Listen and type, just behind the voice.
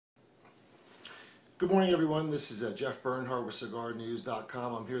Good morning, everyone. This is Jeff Bernhard with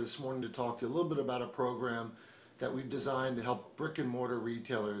CigarNews.com. I'm here this morning to talk to you a little bit about a program that we've designed to help brick and mortar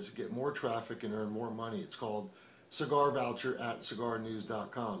retailers get more traffic and earn more money. It's called Cigar Voucher at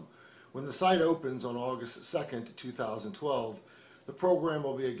CigarNews.com. When the site opens on August 2nd, 2012, the program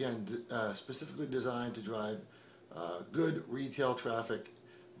will be again specifically designed to drive good retail traffic,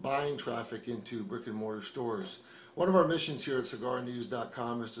 buying traffic into brick and mortar stores. One of our missions here at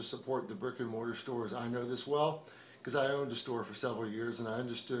CigarNews.com is to support the brick and mortar stores. I know this well because I owned a store for several years and I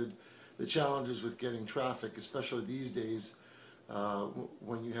understood the challenges with getting traffic, especially these days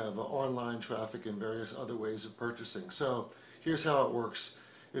when you have online traffic and various other ways of purchasing. So here's how it works.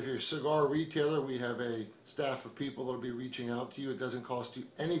 If you're a cigar retailer, we have a staff of people that will be reaching out to you. It doesn't cost you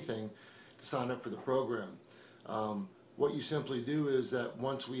anything to sign up for the program. What you simply do is that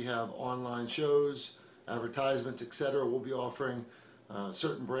once we have online shows, advertisements, etc., we'll be offering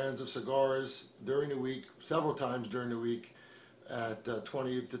certain brands of cigars during the week, several times during the week, at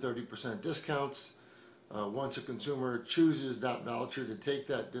 20 to 30% discounts. Once a consumer chooses that voucher to take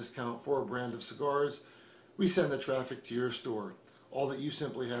that discount for a brand of cigars, we send the traffic to your store. All that you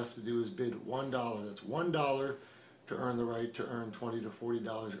simply have to do is bid $1. That's $1 to earn the right to earn $20 to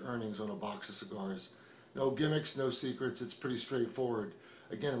 $40 earnings on a box of cigars. No gimmicks, no secrets. It's pretty straightforward.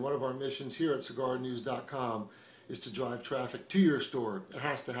 Again, one of our missions here at CigarNews.com is to drive traffic to your store. It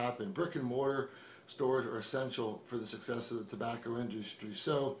has to happen. Brick and mortar stores are essential for the success of the tobacco industry.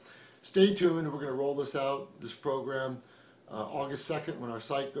 So stay tuned. We're going to roll this out, this program, August 2nd when our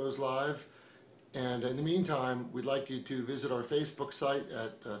site goes live. And in the meantime, we'd like you to visit our Facebook site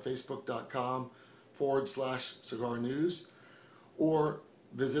at facebook.com/cigarnews, or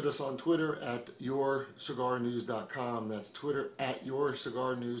visit us on Twitter at yourcigarnews.com. That's Twitter at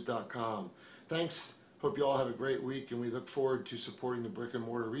yourcigarnews.com. Thanks. Hope you all have a great week, and we look forward to supporting the brick and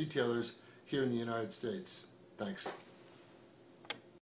mortar retailers here in the United States. Thanks.